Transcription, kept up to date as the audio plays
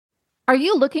Are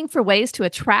you looking for ways to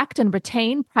attract and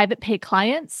retain private pay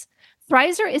clients?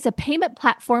 Thrizer is a payment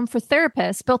platform for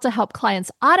therapists built to help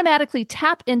clients automatically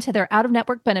tap into their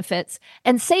out-of-network benefits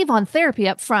and save on therapy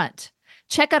up front.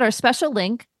 Check out our special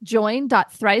link,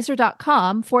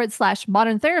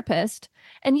 join.thrizer.com/modern therapist,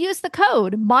 and use the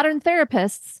code Modern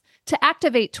Therapists to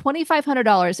activate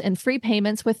 $2,500 in free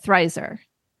payments with Thrizer.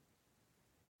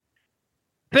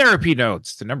 Therapy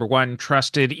Notes, the #1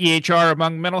 trusted EHR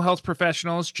among mental health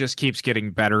professionals, just keeps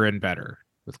getting better and better.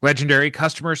 With legendary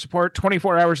customer support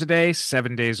 24 hours a day,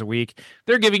 7 days a week,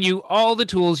 they're giving you all the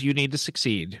tools you need to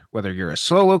succeed, whether you're a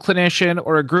solo clinician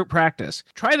or a group practice.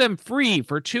 Try them free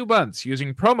for 2 months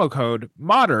using promo code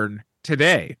MODERN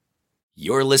today.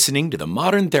 You're listening to the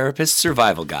Modern Therapist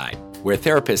Survival Guide, where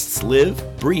therapists live,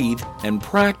 breathe, and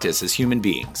practice as human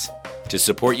beings. To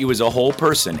support you as a whole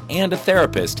person and a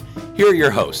therapist, here are your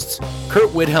hosts,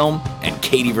 Kurt Widhelm and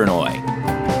Katie Vernoy.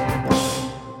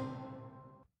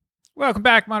 Welcome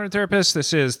back, Modern Therapists.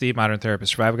 This is the Modern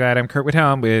Therapist Survival Guide. I'm Kurt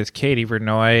Widhelm with Katie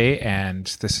Vernoy, and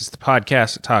this is the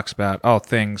podcast that talks about all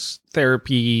things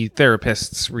therapy,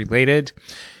 therapists related.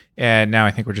 And now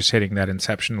I think we're just hitting that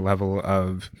inception level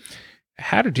of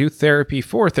how to do therapy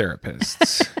for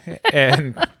therapists.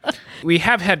 And we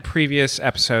have had previous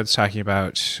episodes talking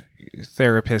about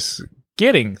therapists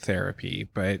getting therapy,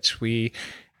 but we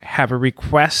have a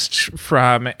request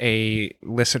from a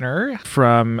listener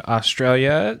from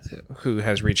Australia who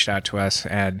has reached out to us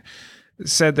and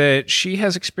said that she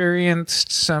has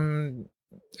experienced some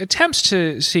attempts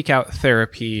to seek out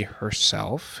therapy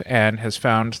herself and has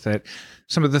found that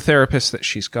some of the therapists that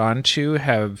she's gone to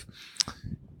have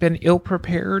been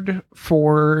ill-prepared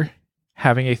for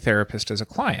having a therapist as a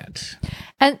client.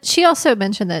 And she also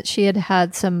mentioned that she had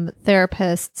had some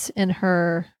therapists in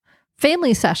her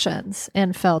family sessions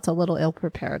and felt a little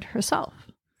ill-prepared herself.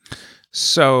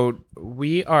 So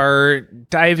we are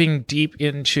diving deep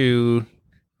into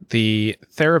the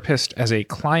therapist as a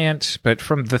client, but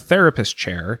from the therapist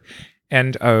chair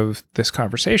end of this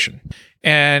conversation.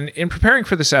 And in preparing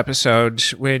for this episode,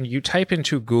 when you type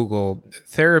into Google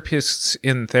therapists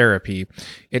in therapy,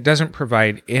 it doesn't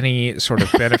provide any sort of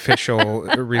beneficial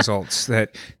results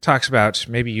that talks about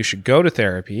maybe you should go to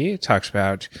therapy. It talks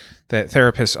about that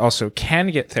therapists also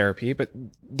can get therapy, but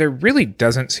there really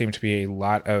doesn't seem to be a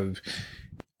lot of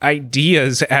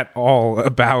ideas at all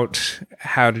about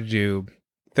how to do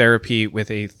therapy with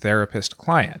a therapist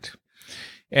client.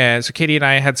 And so Katie and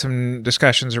I had some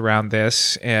discussions around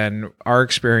this and our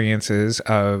experiences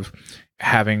of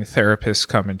having therapists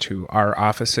come into our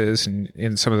offices and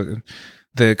in some of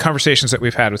the conversations that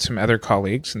we've had with some other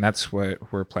colleagues. And that's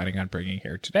what we're planning on bringing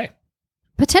here today.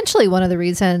 Potentially one of the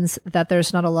reasons that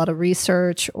there's not a lot of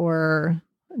research or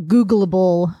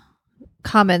Googleable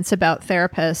comments about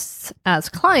therapists as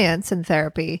clients in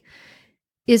therapy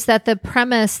is that the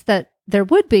premise that there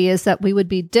would be is that we would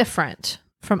be different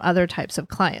from other types of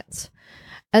clients.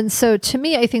 And so to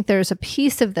me, I think there's a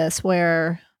piece of this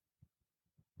where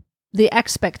the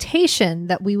expectation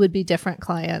that we would be different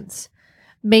clients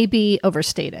may be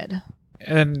overstated.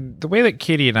 And the way that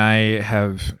Katie and I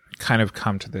have kind of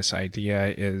come to this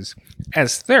idea is,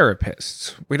 as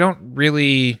therapists, we don't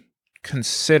really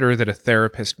consider that a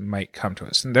therapist might come to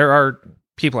us. And there are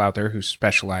people out there who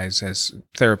specialize as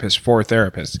therapists for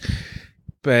therapists.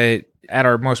 But at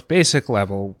our most basic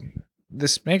level,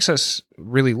 this makes us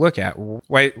really look at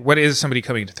what is somebody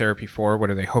coming to therapy for? What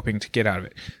are they hoping to get out of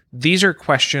it? These are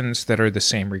questions that are the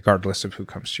same regardless of who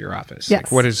comes to your office.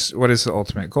 Yes. Like, what is the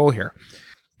ultimate goal here?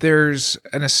 There's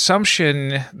an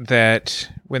assumption that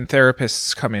when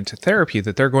therapists come into therapy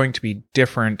that they're going to be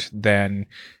different than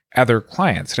other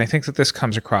clients. And I think that this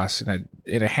comes across in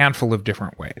a handful of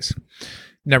different ways.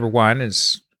 Number one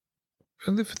is,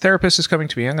 if a therapist is coming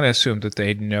to me, I'm going to assume that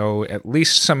they know at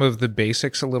least some of the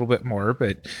basics a little bit more,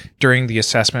 but during the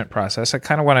assessment process, I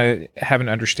kind of want to have an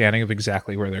understanding of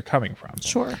exactly where they're coming from.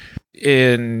 Sure.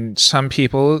 In some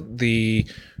people, the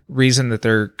reason that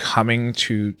they're coming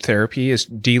to therapy is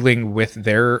dealing with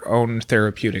their own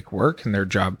therapeutic work and their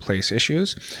job place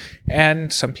issues.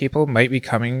 And some people might be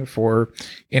coming for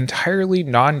entirely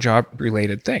non-job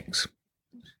related things.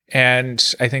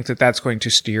 And I think that that's going to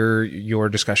steer your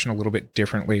discussion a little bit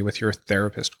differently with your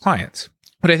therapist clients.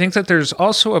 But I think that there's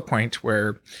also a point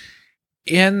where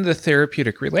in the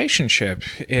therapeutic relationship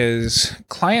is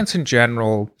clients in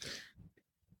general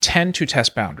tend to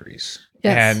test boundaries.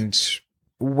 Yes. And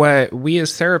what we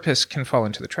as therapists can fall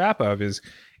into the trap of is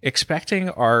expecting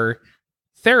our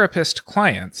therapist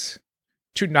clients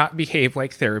to not behave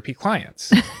like therapy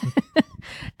clients.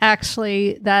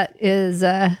 Actually, that is,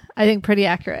 I think, pretty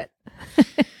accurate.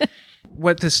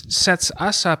 what this sets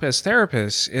us up as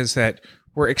therapists is that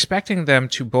we're expecting them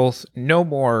to both know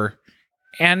more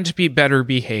and be better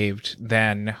behaved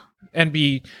and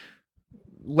be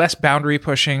less boundary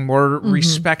pushing, more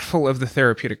respectful of the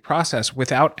therapeutic process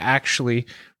without actually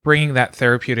bringing that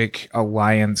therapeutic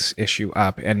alliance issue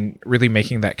up and really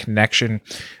making that connection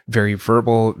very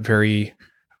verbal, very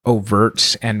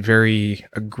overt, and very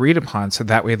agreed upon. So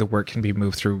that way the work can be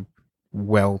moved through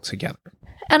well together.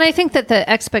 And I think that the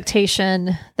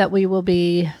expectation that we will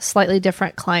be slightly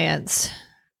different clients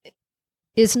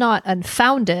is not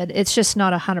unfounded. It's just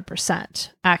not 100%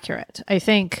 accurate. I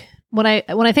think when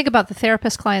I think about the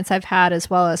therapist clients I've had, as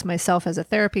well as myself as a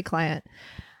therapy client,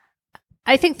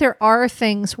 I think there are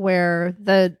things where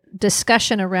the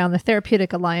discussion around the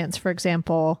therapeutic alliance, for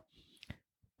example,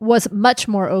 was much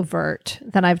more overt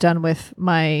than I've done with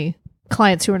my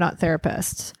clients who are not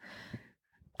therapists.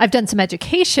 I've done some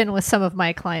education with some of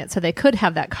my clients so they could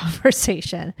have that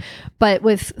conversation. But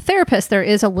with therapists, there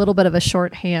is a little bit of a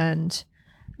shorthand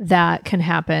that can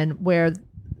happen where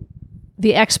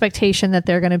the expectation that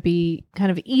they're going to be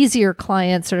kind of easier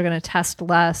clients that are going to test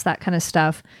less, that kind of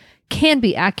stuff, can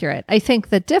be accurate. I think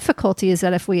the difficulty is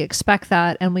that if we expect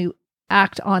that and we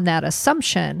act on that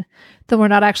assumption, then we're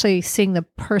not actually seeing the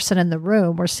person in the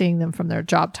room. We're seeing them from their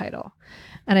job title.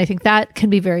 And I think that can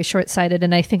be very short-sighted.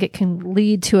 And I think it can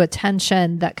lead to a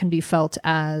tension that can be felt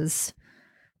as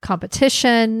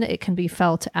competition. It can be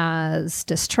felt as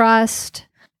distrust.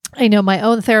 I know my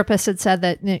own therapist had said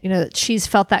that, that she's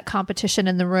felt that competition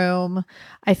in the room.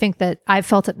 I think that I've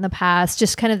felt it in the past,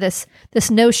 just kind of this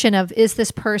notion of, is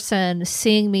this person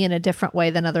seeing me in a different way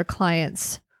than other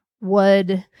clients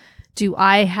would? Do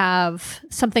I have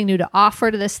something new to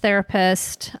offer to this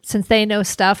therapist since they know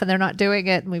stuff and they're not doing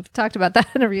it? And we've talked about that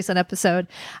in a recent episode.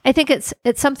 I think it's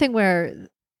something where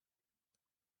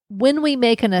when we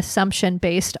make an assumption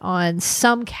based on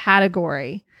some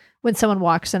category, when someone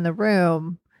walks in the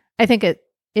room, I think it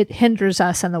hinders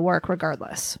us in the work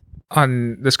regardless.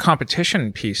 On this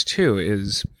competition piece too,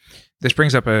 this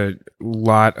brings up a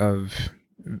lot of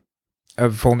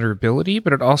vulnerability,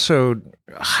 but it also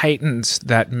heightens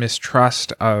that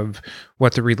mistrust of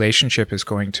what the relationship is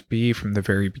going to be from the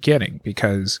very beginning.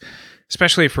 Because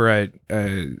especially for a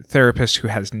therapist who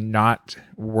has not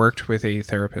worked with a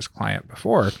therapist client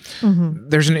before,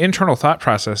 there's an internal thought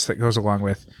process that goes along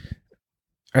with,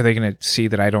 are they going to see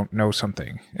that I don't know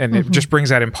something? And it just brings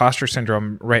that imposter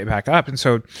syndrome right back up. And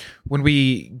so when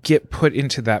we get put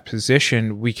into that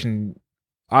position, we can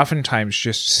oftentimes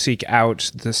just seek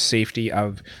out the safety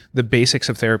of the basics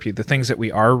of therapy, the things that we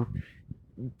are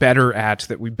better at,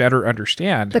 that we better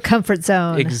understand. The comfort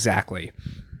zone. Exactly.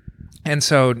 And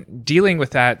so dealing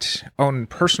with that own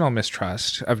personal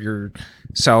mistrust of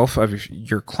yourself, of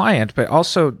your client, but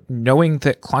also knowing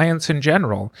that clients in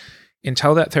general,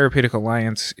 until that therapeutic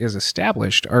alliance is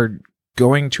established, are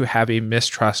going to have a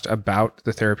mistrust about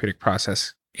the therapeutic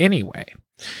process anyway.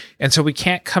 And so we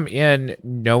can't come in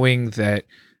knowing that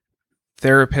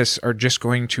therapists are just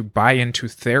going to buy into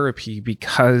therapy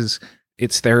because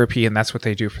it's therapy and that's what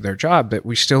they do for their job. But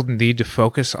we still need to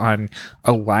focus on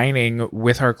aligning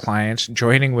with our clients,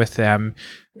 joining with them,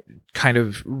 kind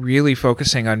of really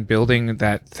focusing on building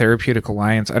that therapeutic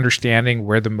alliance, understanding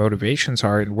where the motivations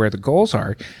are and where the goals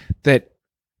are, that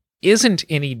isn't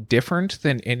any different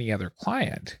than any other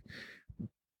client.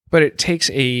 But it takes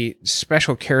a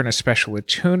special care and a special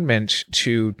attunement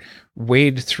to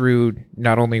wade through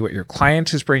not only what your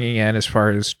client is bringing in as far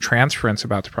as transference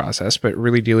about the process, but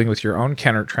really dealing with your own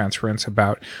counter-transference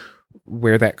about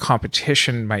where that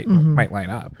competition might line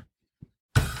up.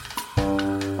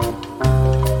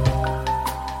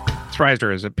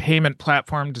 Thrizer is a payment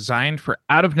platform designed for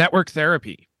out-of-network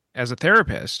therapy. As a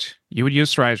therapist, you would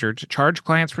use Thrizer to charge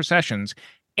clients for sessions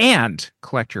and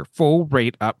collect your full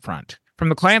rate upfront. From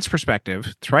the client's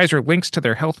perspective, Thrizer links to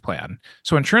their health plan,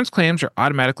 so insurance claims are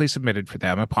automatically submitted for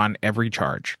them upon every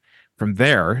charge. From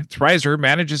there, Thrizer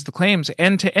manages the claims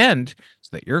end-to-end so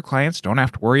that your clients don't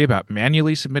have to worry about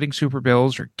manually submitting super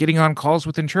bills or getting on calls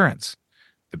with insurance.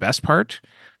 The best part?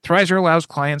 Thrizer allows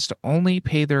clients to only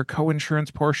pay their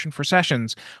co-insurance portion for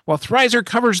sessions, while Thrizer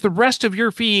covers the rest of your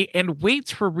fee and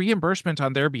waits for reimbursement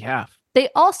on their behalf. They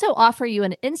also offer you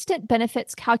an instant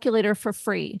benefits calculator for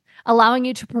free, allowing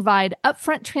you to provide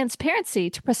upfront transparency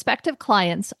to prospective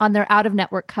clients on their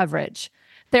out-of-network coverage.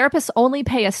 Therapists only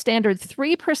pay a standard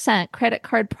 3% credit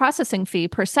card processing fee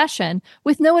per session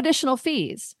with no additional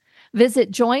fees. Visit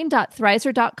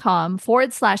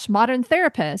join.thrizer.com/modern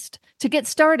therapist to get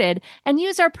started and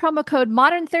use our promo code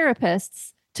Modern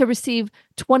Therapists to receive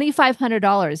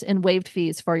 $2,500 in waived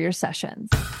fees for your sessions.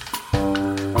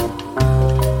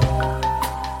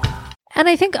 And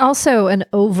I think also an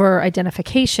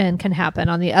over-identification can happen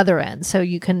on the other end. So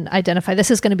you can identify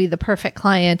this is going to be the perfect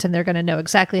client and they're going to know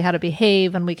exactly how to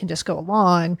behave and we can just go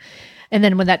along. And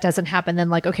then when that doesn't happen, then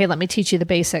like, okay, let me teach you the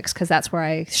basics because that's where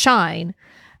I shine.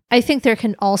 I think there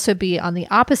can also be on the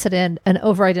opposite end, an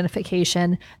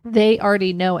over-identification. They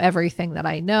already know everything that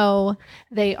I know.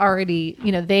 They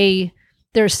already,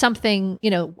 there's something,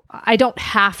 I don't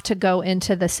have to go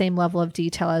into the same level of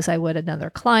detail as I would another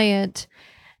client.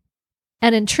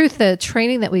 And in truth, the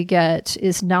training that we get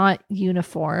is not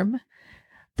uniform.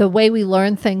 The way we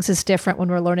learn things is different when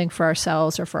we're learning for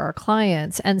ourselves or for our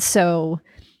clients. And so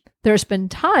there's been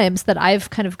times that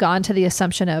I've kind of gone to the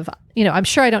assumption of, I'm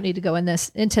sure I don't need to go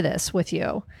into this with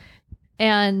you.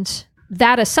 And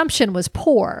that assumption was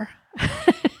poor.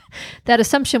 That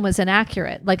assumption was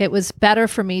inaccurate. Like it was better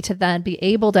for me to then be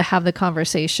able to have the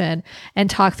conversation and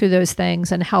talk through those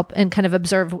things and help and kind of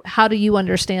observe, how do you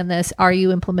understand this? Are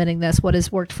you implementing this? What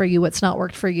has worked for you? What's not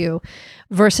worked for you?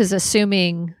 Versus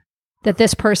assuming that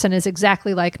this person is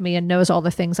exactly like me and knows all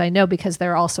the things I know because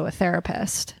they're also a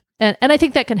therapist. And I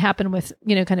think that can happen with,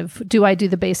 kind of, do I do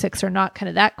the basics or not, kind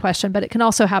of that question, but it can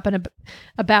also happen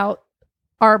about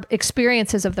our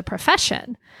experiences of the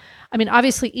profession. I mean,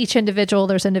 obviously each individual,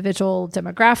 there's individual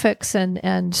demographics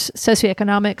and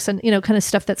socioeconomics and, kind of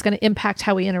stuff that's going to impact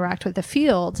how we interact with the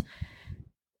field,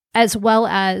 as well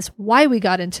as why we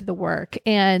got into the work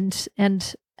and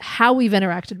how we've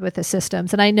interacted with the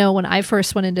systems. And I know when I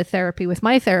first went into therapy with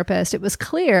my therapist, it was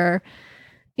clear,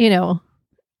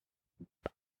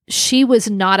 she was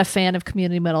not a fan of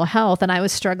community mental health and I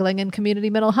was struggling in community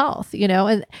mental health,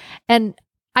 and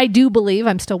I do believe,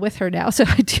 I'm still with her now, so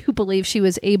I do believe she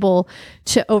was able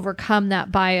to overcome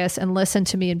that bias and listen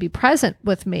to me and be present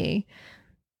with me.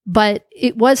 But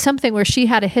it was something where she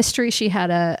had a history, she had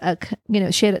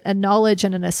she had a knowledge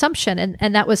and an assumption,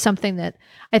 and that was something that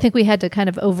I think we had to kind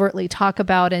of overtly talk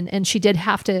about, and she did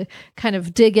have to kind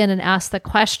of dig in and ask the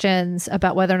questions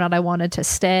about whether or not I wanted to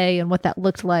stay and what that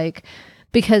looked like.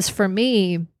 Because for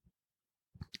me,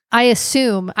 I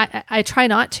assume I try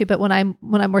not to, but when I'm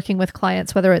working with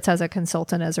clients, whether it's as a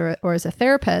consultant or as a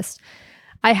therapist,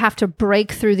 I have to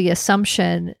break through the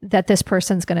assumption that this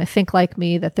person's going to think like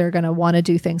me, that they're going to want to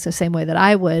do things the same way that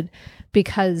I would,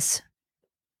 because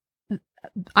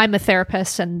I'm a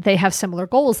therapist and they have similar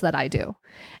goals that I do.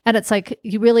 And it's like,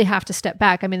 you really have to step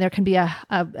back. I mean, there can be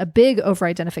a big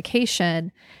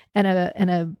over-identification and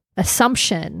a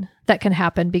assumption that can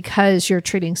happen because you're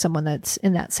treating someone that's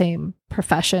in that same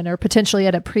profession or potentially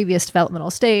at a previous developmental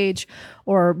stage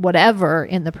or whatever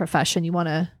in the profession. You want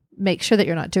to make sure that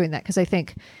you're not doing that, because I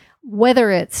think whether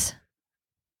it's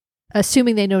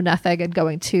assuming they know nothing and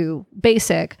going to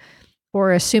basic,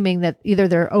 or assuming that either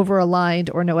they're over-aligned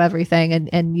or know everything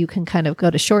and you can kind of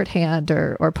go to shorthand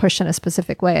or push in a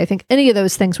specific way. I think any of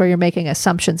those things where you're making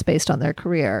assumptions based on their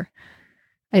career,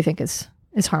 I think is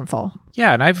harmful.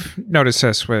 Yeah, and I've noticed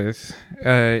this with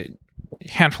a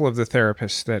handful of the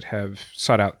therapists that have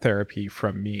sought out therapy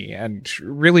from me, and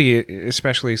really,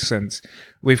 especially since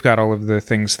we've got all of the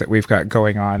things that we've got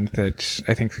going on, that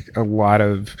I think a lot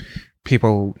of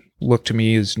people look to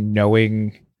me as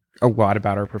knowing a lot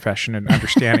about our profession and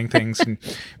understanding things and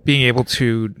being able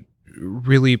to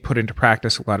really put into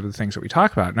practice a lot of the things that we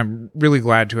talk about. And I'm really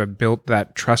glad to have built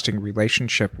that trusting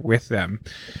relationship with them.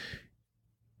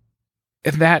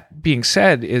 And that being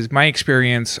said, is my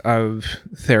experience of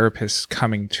therapists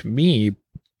coming to me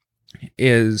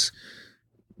is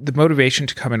the motivation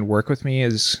to come and work with me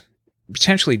is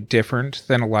potentially different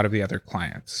than a lot of the other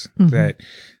clients. Mm-hmm. That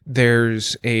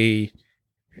there's a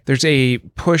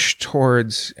push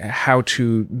towards how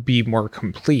to be more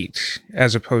complete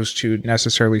as opposed to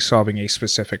necessarily solving a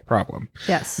specific problem.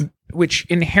 Yes. Which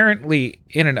inherently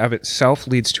in and of itself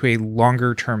leads to a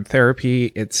longer term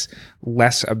therapy. It's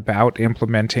less about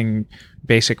implementing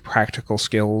basic practical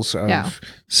skills of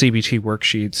CBT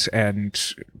worksheets and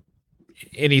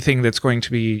anything that's going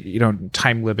to be,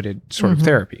 time limited sort of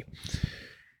therapy.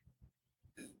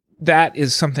 That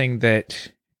is something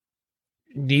that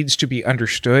needs to be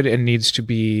understood and needs to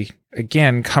be,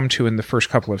 again, come to in the first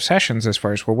couple of sessions as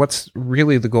far as, well, what's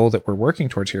really the goal that we're working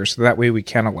towards here? So that way we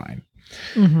can align.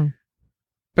 Mm-hmm.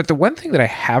 But the one thing that I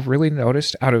have really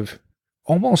noticed out of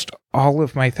almost all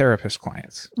of my therapist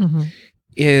clients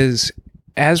is,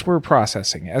 as we're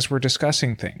processing, as we're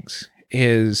discussing things,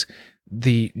 is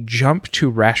the jump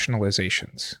to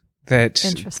rationalizations. That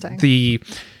Interesting.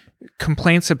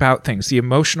 complaints about things, the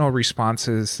emotional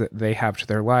responses that they have to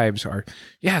their lives are,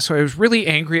 yeah, so I was really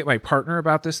angry at my partner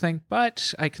about this thing,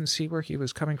 but I can see where he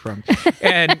was coming from.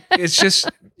 And it's just,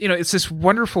 it's this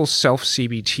wonderful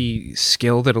self-CBT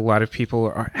skill that a lot of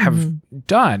people have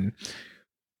done,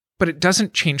 but it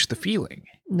doesn't change the feeling.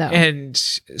 No. And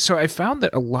so I found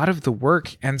that a lot of the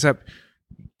work ends up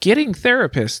getting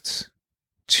therapists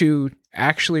to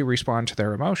actually respond to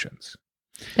their emotions.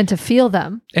 And to feel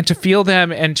them. And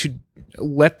to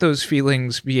let those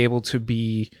feelings be able to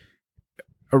be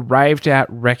arrived at,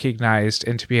 recognized,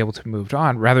 and to be able to move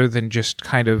on, rather than just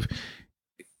kind of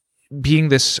being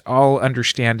this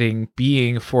all-understanding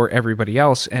being for everybody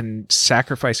else and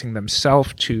sacrificing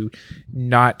themselves to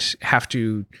not have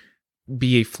to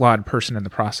be a flawed person in the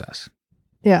process.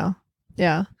 Yeah.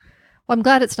 Yeah. Well, I'm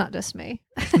glad it's not just me.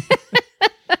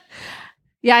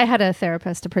 Yeah, I had a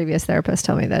previous therapist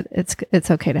tell me that it's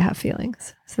okay to have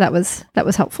feelings. So that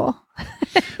was helpful.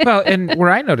 Well, and where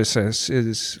I notice this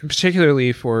is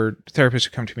particularly for therapists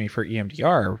who come to me for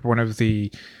EMDR, one of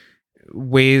the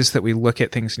ways that we look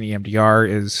at things in EMDR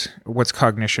is what's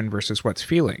cognition versus what's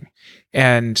feeling.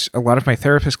 And a lot of my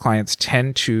therapist clients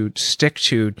tend to stick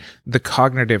to the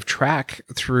cognitive track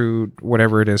through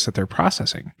whatever it is that they're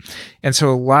processing. And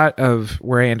so a lot of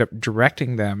where I end up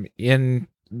directing them in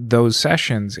those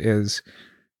sessions is,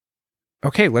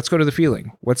 okay, let's go to the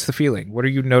feeling. What's the feeling? What are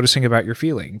you noticing about your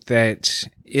feeling that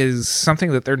is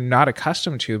something that they're not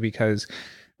accustomed to, because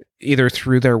either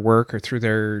through their work or through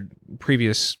their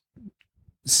previous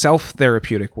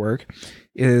self-therapeutic work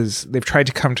is they've tried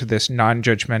to come to this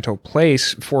non-judgmental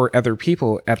place for other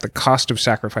people at the cost of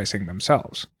sacrificing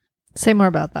themselves. Say more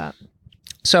about that.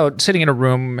 So sitting in a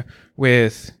room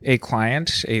with a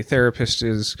client, a therapist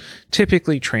is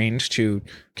typically trained to,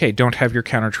 okay, don't have your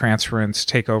countertransference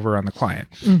take over on the client.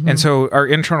 Mm-hmm. And so our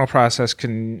internal process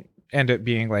can end up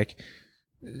being like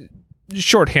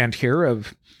shorthand here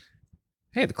of,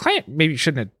 hey, the client maybe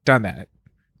shouldn't have done that.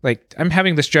 Like, I'm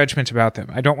having this judgment about them.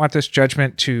 I don't want this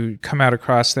judgment to come out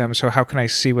across them. So how can I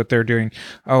see what they're doing?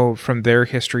 Oh, from their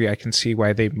history, I can see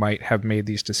why they might have made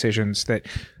these decisions. That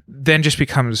then just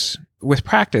becomes, with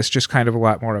practice, just kind of a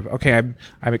lot more of, okay, I'm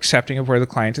accepting of where the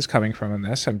client is coming from in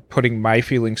this. I'm putting my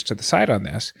feelings to the side on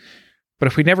this. But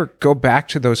if we never go back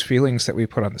to those feelings that we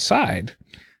put on the side,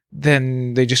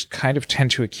 then they just kind of tend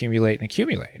to accumulate.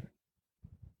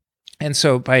 And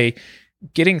so by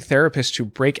getting therapists to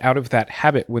break out of that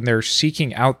habit when they're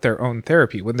seeking out their own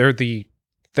therapy, when they're the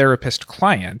therapist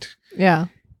client,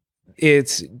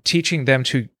 it's teaching them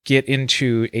to get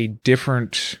into a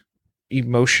different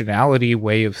emotionality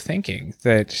way of thinking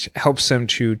that helps them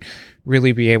to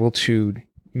really be able to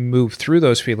move through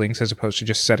those feelings as opposed to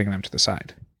just setting them to the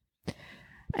side.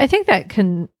 I think that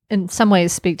can in some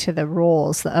ways speak to the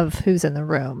roles of who's in the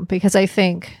room, because I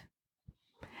think,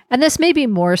 and this may be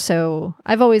more so,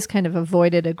 I've always kind of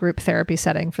avoided a group therapy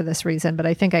setting for this reason, but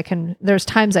I think there's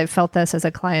times I've felt this as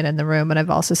a client in the room, and I've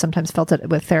also sometimes felt it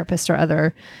with therapists or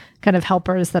other kind of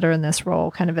helpers that are in this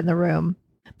role kind of in the room.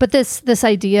 But this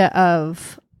idea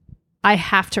of, I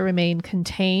have to remain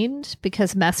contained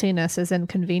because messiness is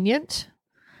inconvenient.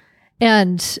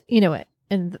 And,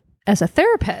 and as a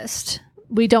therapist,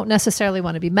 we don't necessarily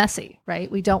want to be messy,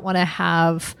 right? We don't want to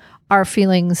have our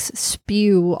feelings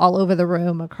spew all over the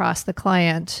room across the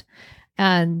client.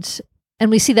 And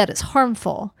we see that as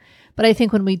harmful. But I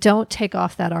think when we don't take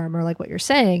off that armor, like what you're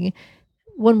saying,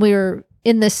 when we're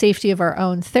in the safety of our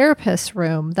own therapist's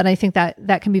room, then I think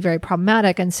that can be very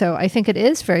problematic. And so I think it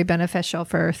is very beneficial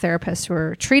for therapists who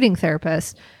are treating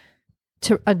therapists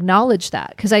to acknowledge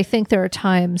that. Because I think there are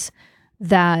times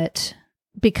that,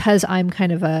 because I'm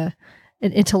kind of an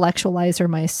intellectualizer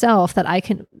myself, that I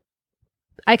can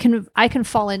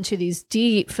fall into these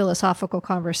deep philosophical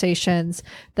conversations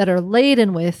that are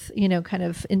laden with, kind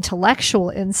of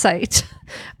intellectual insight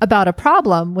about a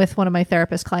problem with one of my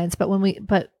therapist clients.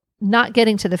 But not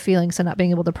getting to the feelings and not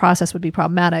being able to process would be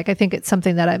problematic. I think it's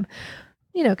something that I'm,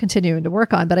 continuing to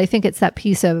work on. But I think it's that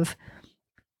piece of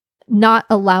not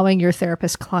allowing your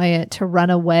therapist client to run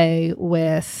away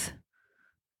with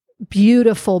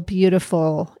beautiful,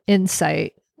 beautiful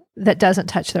insight that doesn't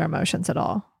touch their emotions at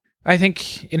all. I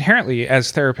think inherently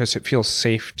as therapists, it feels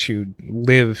safe to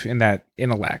live in that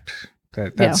intellect.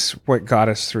 That's what got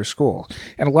us through school.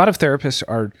 And a lot of therapists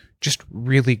are just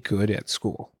really good at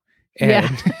school.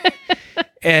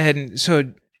 And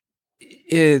so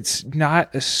it's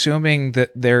not assuming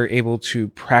that they're able to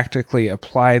practically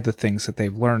apply the things that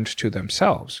they've learned to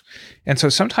themselves. And so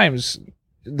sometimes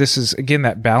this is, again,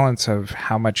 that balance of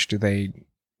how much do they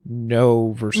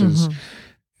know versus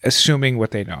assuming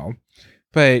what they know.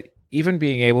 But even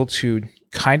being able to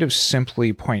kind of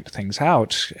simply point things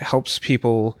out helps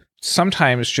people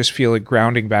sometimes just feel a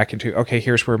grounding back into, okay,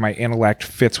 here's where my intellect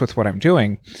fits with what I'm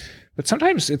doing. But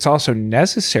sometimes it's also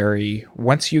necessary,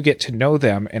 once you get to know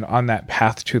them and on that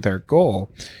path to their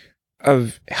goal,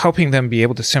 of helping them be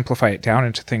able to simplify it down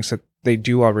into things that they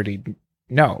do already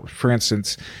know. For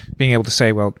instance, being able to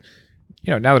say, well,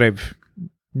 now that I've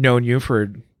known you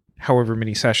for however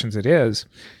many sessions it is,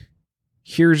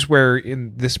 here's where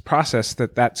in this process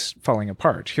that's falling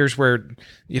apart. Here's where,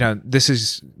 this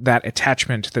is that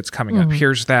attachment that's coming up.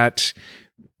 Here's that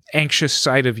anxious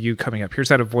side of you coming up. Here's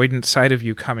that avoidant side of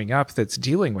you coming up that's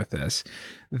dealing with this,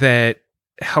 that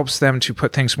helps them to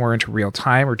put things more into real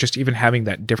time, or just even having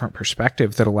that different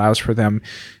perspective that allows for them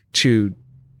to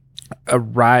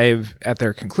arrive at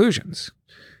their conclusions.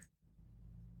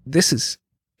 This is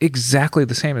exactly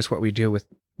the same as what we do with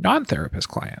non-therapist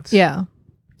clients. Yeah.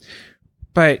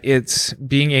 But it's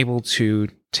being able to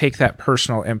take that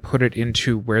personal and put it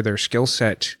into where their skill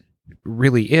set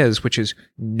really is, which is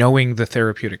knowing the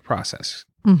therapeutic process.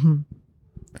 Mm-hmm.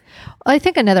 I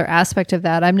think another aspect of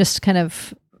that, I'm just kind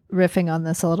of riffing on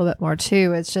this a little bit more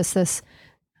too. It's just this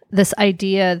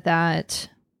idea that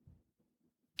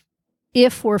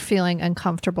if we're feeling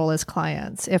uncomfortable as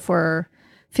clients, if we're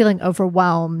feeling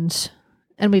overwhelmed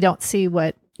and we don't see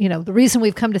what, the reason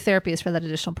we've come to therapy is for that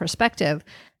additional perspective.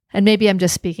 And maybe I'm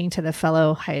just speaking to the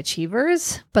fellow high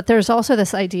achievers, but there's also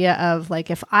this idea of like,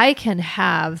 if I can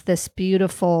have this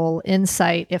beautiful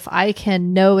insight, if I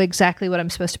can know exactly what I'm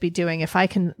supposed to be doing, if I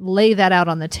can lay that out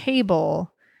on the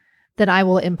table, then I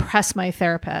will impress my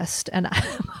therapist, and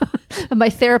my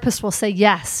therapist will say,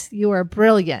 yes, you are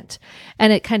brilliant.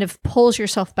 And it kind of pulls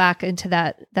yourself back into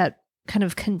that kind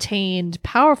of contained,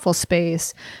 powerful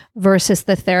space versus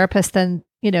the therapist then,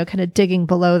 kind of digging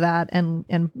below that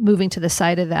and moving to the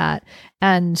side of that.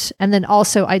 And then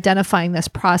also identifying this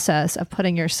process of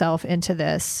putting yourself into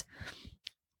this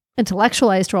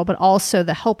intellectualized role, but also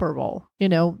the helper role. I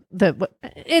don't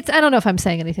know if I'm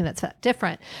saying anything that's that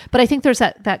different, but I think there's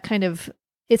that kind of,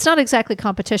 it's not exactly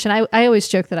competition. I always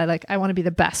joke that I want to be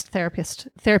the best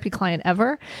therapy client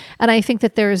ever. And I think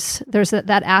that there's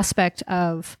that aspect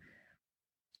of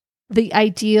the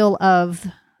ideal of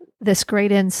this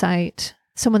great insight,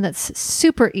 someone that's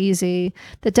super easy,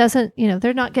 that doesn't,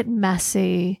 they're not getting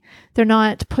messy. They're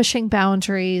not pushing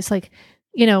boundaries. Like,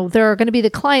 there are going to be the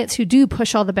clients who do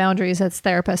push all the boundaries as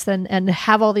therapists and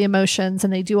have all the emotions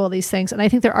and they do all these things. And I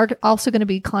think there are also going to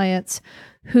be clients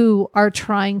who are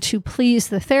trying to please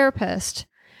the therapist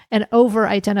and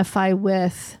over-identify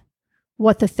with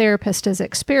what the therapist is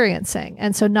experiencing.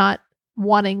 And so not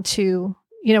wanting to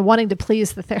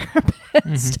please the therapist.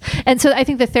 Mm-hmm. And so I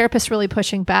think the therapist really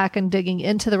pushing back and digging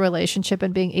into the relationship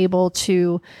and being able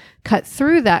to cut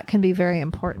through that can be very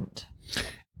important.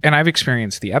 And I've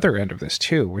experienced the other end of this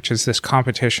too, which is this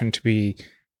competition to be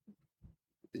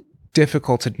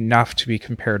difficult enough to be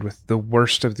compared with the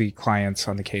worst of the clients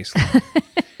on the caseload.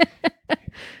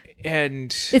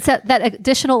 And it's that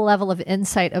additional level of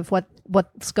insight of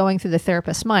what's going through the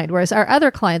therapist's mind. Whereas our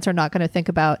other clients are not going to think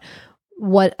about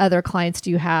what other clients do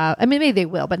you have. I mean, maybe they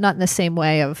will, but not in the same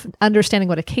way of understanding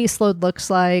what a caseload looks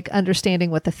like,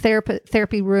 understanding what the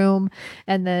therapy room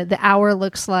and the hour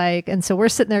looks like. And so we're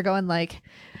sitting there going like,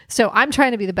 so I'm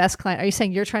trying to be the best client. Are you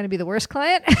saying you're trying to be the worst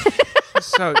client?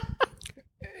 So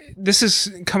this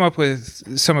has come up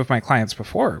with some of my clients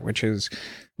before, which is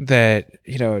that,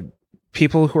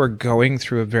 people who are going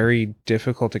through a very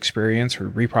difficult experience or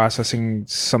reprocessing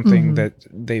something that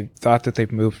they thought that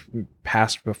they've moved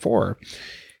past before,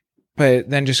 but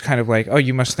then just kind of like, oh,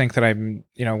 you must think that I'm,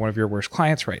 one of your worst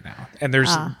clients right now. And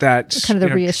there's that kind of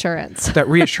the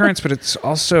reassurance, but it's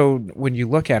also, when you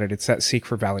look at it, it's that seek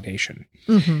for validation.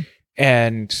 Mm-hmm.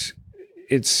 And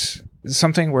it's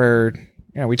something where,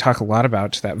 we talk a lot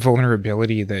about that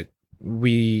vulnerability that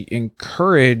we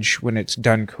encourage when it's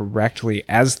done correctly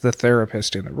as the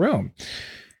therapist in the room,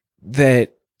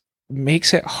 that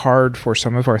makes it hard for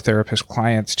some of our therapist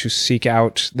clients to seek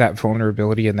out that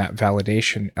vulnerability and that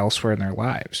validation elsewhere in their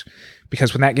lives.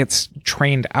 Because when that gets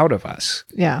trained out of us,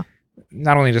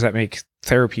 not only does that make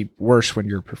therapy worse when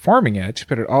you're performing it,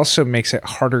 but it also makes it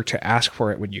harder to ask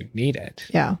for it when you need it.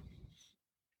 Yeah.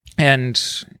 And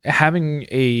having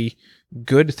a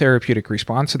good therapeutic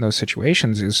response in those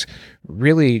situations is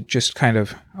really just kind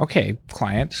of, okay,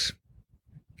 clients,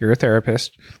 you're a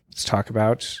therapist. Let's talk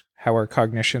about how our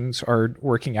cognitions are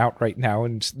working out right now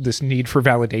and this need for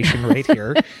validation right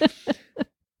here.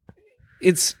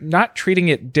 It's not treating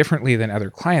it differently than other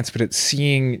clients, but it's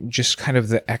seeing just kind of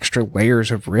the extra layers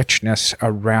of richness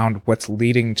around what's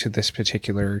leading to this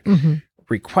particular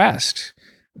request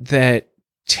that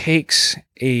takes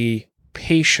a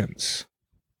patience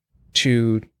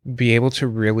to be able to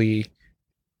really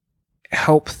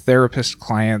help therapist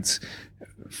clients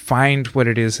find what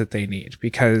it is that they need.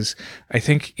 Because I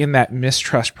think in that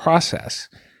mistrust process,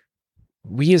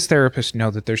 we as therapists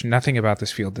know that there's nothing about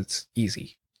this field that's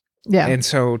easy. Yeah. And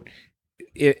so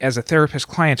as a therapist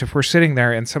client, if we're sitting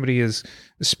there and somebody is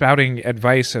spouting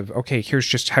advice of, okay, here's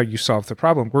just how you solve the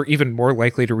problem, we're even more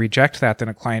likely to reject that than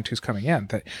a client who's coming in.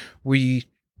 That we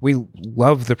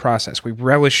love the process. We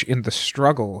relish in the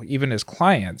struggle, even as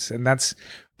clients. And that's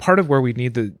part of where we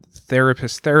need the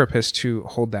therapist to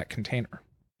hold that container.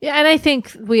 Yeah. And I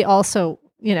think we also,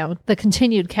 the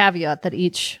continued caveat that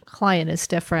each client is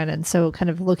different. And so kind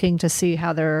of looking to see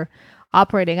how they're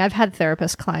operating. I've had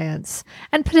therapist clients,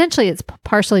 and potentially it's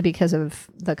partially because of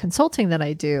the consulting that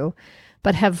I do,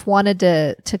 but have wanted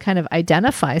to kind of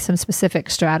identify some specific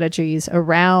strategies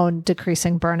around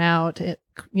decreasing burnout,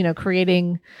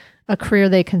 creating a career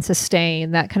they can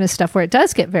sustain, that kind of stuff, where it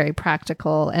does get very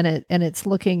practical, and it's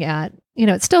looking at,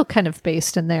 it's still kind of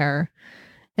based in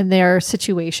their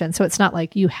situation. So it's not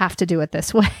like you have to do it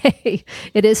this way.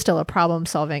 It is still a problem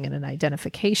solving and an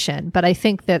identification. But I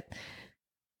think that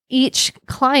each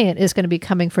client is going to be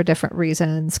coming for different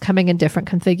reasons, coming in different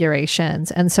configurations.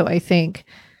 And so I think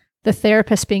the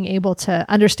therapist being able to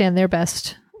understand their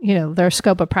best, their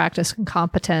scope of practice and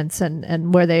competence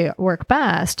and where they work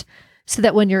best, so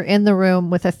that when you're in the room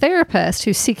with a therapist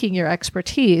who's seeking your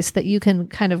expertise, that you can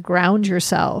kind of ground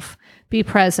yourself, be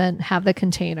present, have the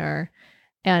container,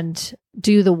 and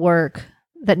do the work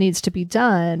that needs to be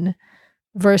done,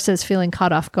 versus feeling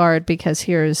caught off guard because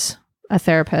here's a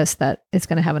therapist that is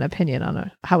going to have an opinion on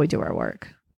how we do our work.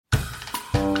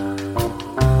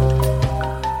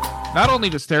 Not only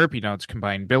does Therapy Notes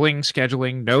combine billing,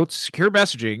 scheduling, notes, secure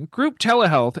messaging, group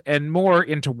telehealth, and more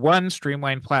into one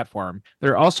streamlined platform,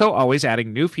 they're also always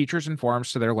adding new features and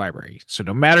forms to their library. So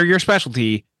no matter your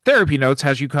specialty, Therapy Notes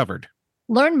has you covered.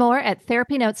 Learn more at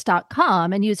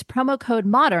therapynotes.com and use promo code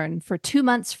MODERN for 2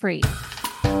 months free.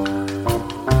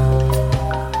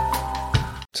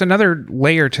 So another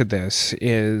layer to this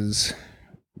is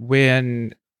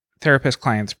when therapist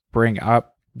clients bring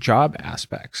up job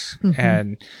aspects. Mm-hmm.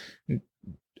 And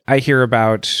I hear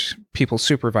about people's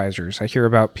supervisors. I hear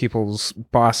about people's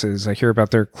bosses. I hear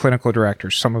about their clinical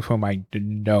directors, some of whom I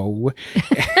know,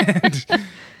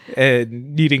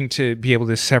 and needing to be able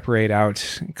to separate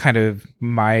out kind of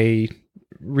my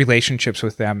relationships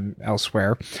with them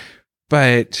elsewhere.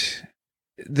 But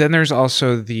then there's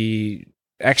also the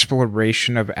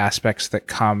exploration of aspects that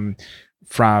come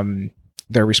from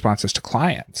their responses to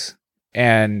clients,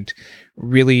 and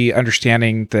really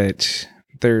understanding that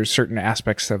there's certain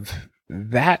aspects of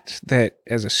that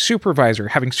as a supervisor,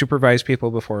 having supervised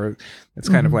people before, it's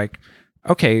kind of like,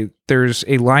 okay, there's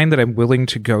a line that I'm willing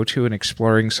to go to in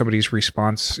exploring somebody's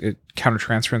response,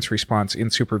 countertransference response in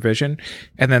supervision.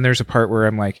 And then there's a part where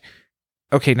I'm like,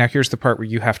 okay, now here's the part where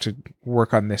you have to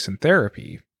work on this in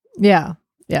therapy. Yeah.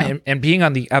 Yeah. And being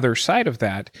on the other side of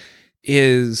that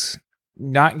is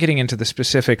not getting into the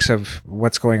specifics of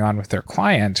what's going on with their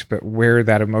client, but where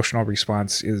that emotional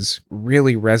response is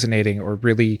really resonating or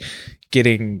really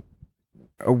getting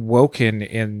awoken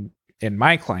in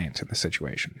my client in the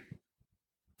situation.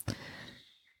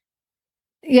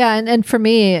 Yeah. And for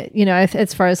me,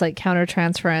 as far as like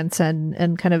countertransference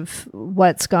and kind of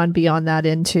what's gone beyond that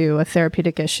into a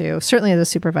therapeutic issue, certainly as a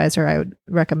supervisor, I would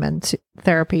recommend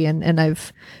therapy, and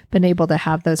I've been able to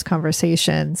have those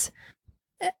conversations.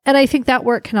 And I think that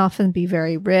work can often be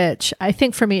very rich. I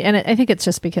think for me, and I think it's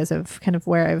just because of kind of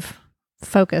where I've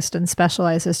focused and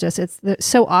specialized, is just,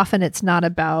 so often it's not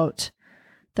about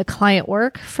the client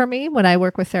work for me. When I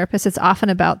work with therapists, it's often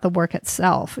about the work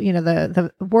itself,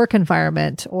 the work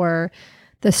environment, or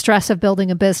the stress of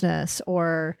building a business,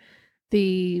 or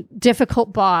the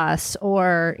difficult boss,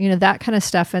 or, that kind of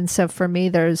stuff. And so for me,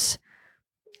 there's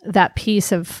that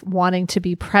piece of wanting to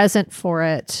be present for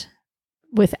it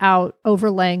without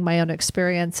overlaying my own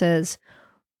experiences,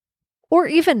 or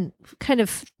even kind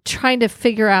of trying to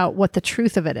figure out what the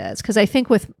truth of it is. Because I think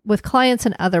with clients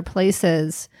in other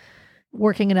places,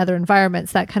 working in other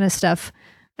environments, that kind of stuff,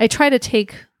 I try to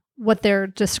take what they're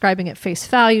describing at face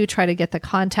value, try to get the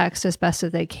context as best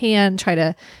as they can, try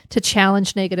to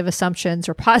challenge negative assumptions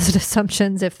or positive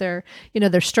assumptions if they're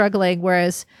struggling.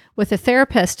 Whereas with a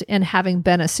therapist, and having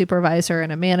been a supervisor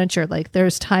and a manager, like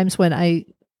there's times when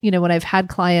when I've had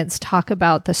clients talk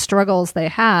about the struggles they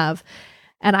have,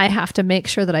 and I have to make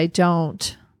sure that I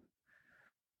don't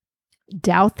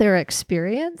doubt their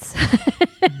experience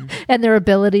and their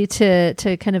ability to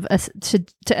kind of to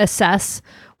assess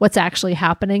what's actually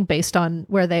happening based on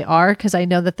where they are. Because I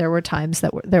know that there were times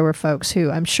that there were folks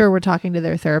who I'm sure were talking to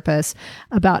their therapists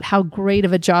about how great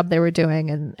of a job they were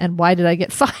doing and why did I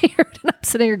get fired? And I'm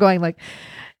sitting here going like,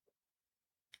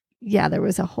 yeah, there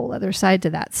was a whole other side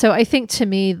to that. So I think to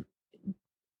me,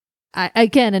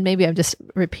 again, and maybe I'm just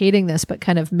repeating this, but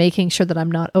kind of making sure that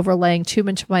I'm not overlaying too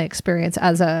much of my experience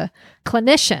as a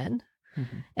clinician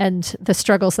and the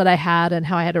struggles that I had and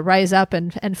how I had to rise up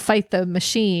and fight the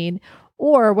machine,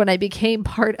 or when I became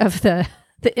part of the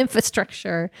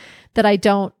infrastructure, that I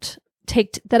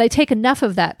take enough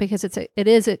of that because it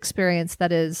is experience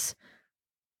that is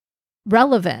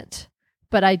relevant,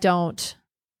 but I don't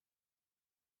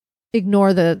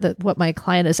ignore the what my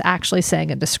client is actually saying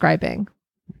and describing.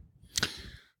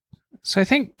 So I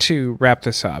think to wrap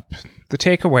this up, the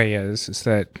takeaway is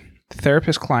that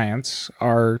therapist clients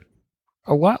are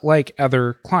a lot like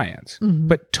other clients,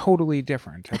 but totally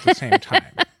different at the same time.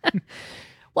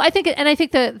 Well, I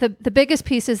think the biggest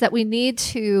piece is that we need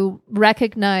to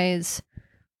recognize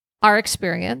our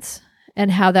experience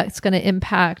and how that's going to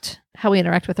impact how we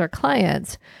interact with our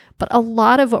clients. But a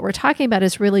lot of what we're talking about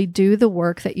is really do the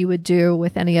work that you would do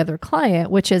with any other client,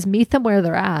 which is meet them where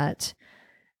they're at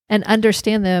and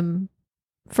understand them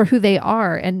for who they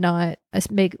are and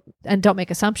don't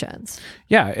make assumptions.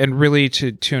 Yeah, and really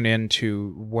to tune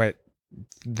into what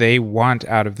they want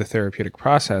out of the therapeutic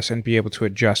process and be able to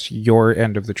adjust your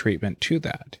end of the treatment to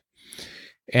that.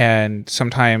 And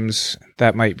sometimes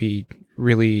that might be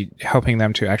really helping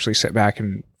them to actually sit back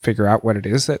and figure out what it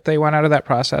is that they want out of that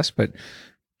process. But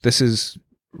this is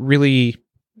really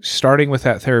starting with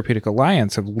that therapeutic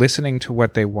alliance of listening to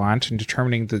what they want and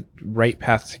determining the right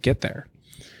path to get there.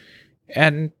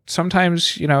 And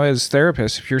sometimes, as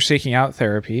therapists, if you're seeking out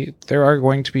therapy, there are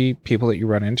going to be people that you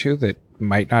run into that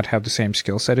might not have the same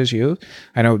skill set as you.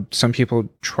 I know some people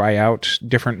try out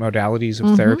different modalities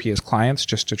of therapy as clients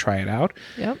just to try it out.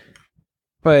 Yep.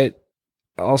 But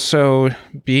also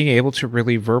being able to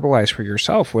really verbalize for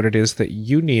yourself what it is that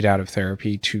you need out of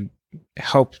therapy to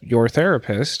help your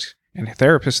therapist and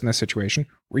therapists in this situation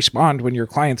respond when your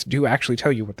clients do actually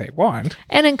tell you what they want.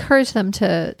 And encourage them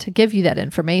to give you that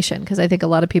information, because I think a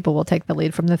lot of people will take the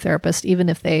lead from the therapist, even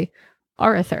if they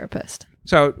are a therapist.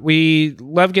 So we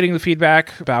love getting the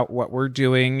feedback about what we're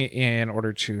doing in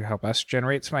order to help us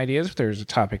generate some ideas. If there's a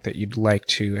topic that you'd like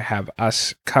to have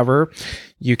us cover,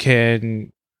 you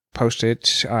can post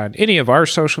it on any of our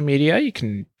social media. You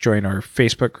can join our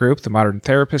Facebook group, the Modern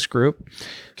Therapist Group.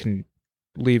 You can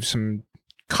leave some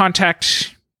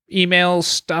contact email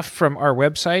stuff from our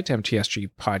website,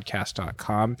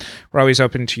 mtsgpodcast.com. We're always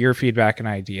open to your feedback and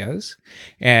ideas.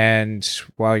 And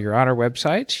while you're on our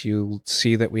website, you'll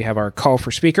see that we have our call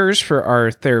for speakers for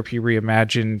our Therapy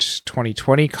Reimagined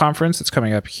 2020 conference that's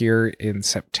coming up here in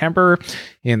September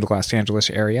in the Los Angeles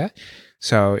area.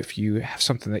 So if you have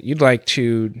something that you'd like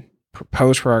to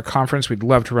propose for our conference, we'd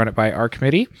love to run it by our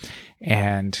committee.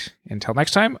 And until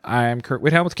next time, I'm Kurt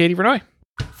Whithelm with Katie Vernoy.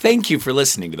 Thank you for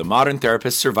listening to the Modern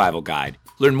Therapist Survival Guide.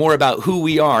 Learn more about who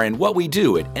we are and what we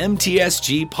do at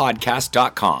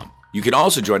mtsgpodcast.com. You can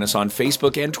also join us on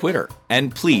Facebook and Twitter.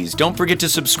 And please don't forget to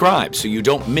subscribe so you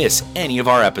don't miss any of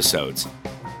our episodes.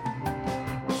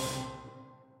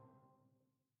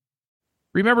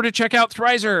 Remember to check out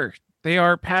Thrizer. They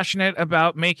are passionate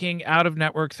about making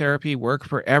out-of-network therapy work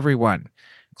for everyone.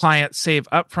 Clients save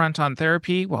upfront on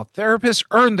therapy while therapists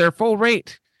earn their full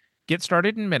rate. Get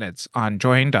started in minutes on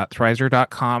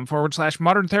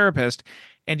join.thrizer.com/modern therapist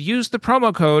and use the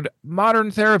promo code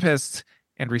Modern Therapists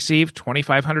and receive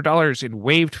 $2,500 in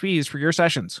waived fees for your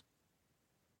sessions.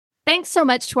 Thanks so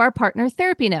much to our partner,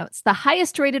 Therapy Notes, the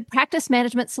highest rated practice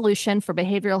management solution for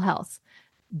behavioral health.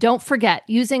 Don't forget,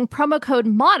 using promo code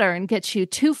MODERN gets you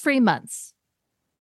 2 free months.